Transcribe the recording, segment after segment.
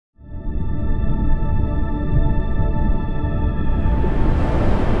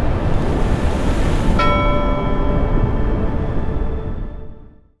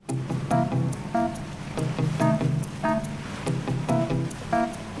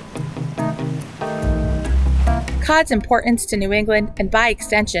Cod's importance to New England, and by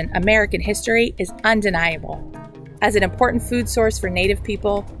extension, American history, is undeniable. As an important food source for Native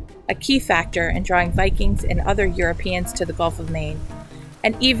people, a key factor in drawing Vikings and other Europeans to the Gulf of Maine,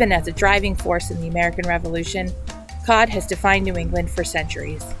 and even as a driving force in the American Revolution, cod has defined New England for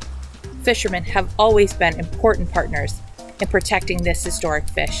centuries. Fishermen have always been important partners in protecting this historic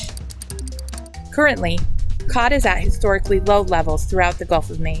fish. Currently, cod is at historically low levels throughout the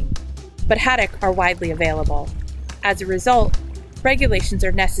Gulf of Maine, but haddock are widely available. As a result, regulations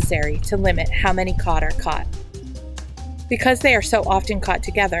are necessary to limit how many cod are caught. Because they are so often caught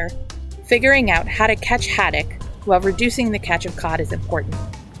together, figuring out how to catch haddock while reducing the catch of cod is important.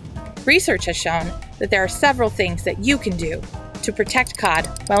 Research has shown that there are several things that you can do to protect cod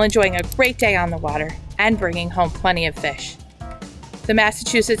while enjoying a great day on the water and bringing home plenty of fish. The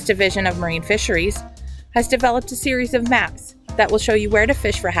Massachusetts Division of Marine Fisheries has developed a series of maps that will show you where to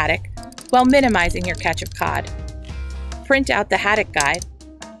fish for haddock while minimizing your catch of cod. Print out the haddock guide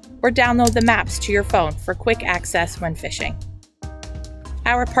or download the maps to your phone for quick access when fishing.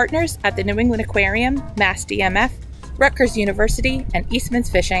 Our partners at the New England Aquarium, Mass DMF, Rutgers University, and Eastman's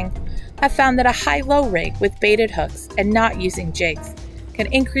Fishing have found that a high-low rig with baited hooks and not using jigs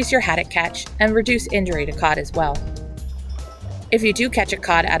can increase your haddock catch and reduce injury to cod as well. If you do catch a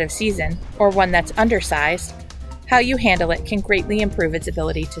cod out of season, or one that's undersized, how you handle it can greatly improve its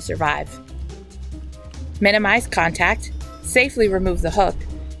ability to survive. Minimize contact, safely remove the hook,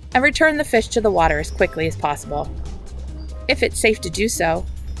 and return the fish to the water as quickly as possible. If it's safe to do so,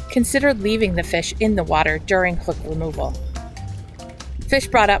 consider leaving the fish in the water during hook removal. Fish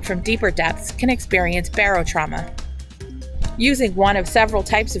brought up from deeper depths can experience barotrauma. Using one of several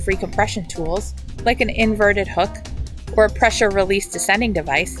types of recompression tools, like an inverted hook or a pressure-release descending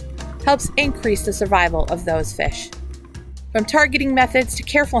device, helps increase the survival of those fish. From targeting methods to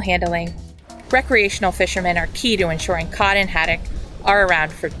careful handling, recreational fishermen are key to ensuring cod and haddock are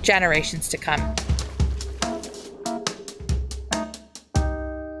around for generations to come.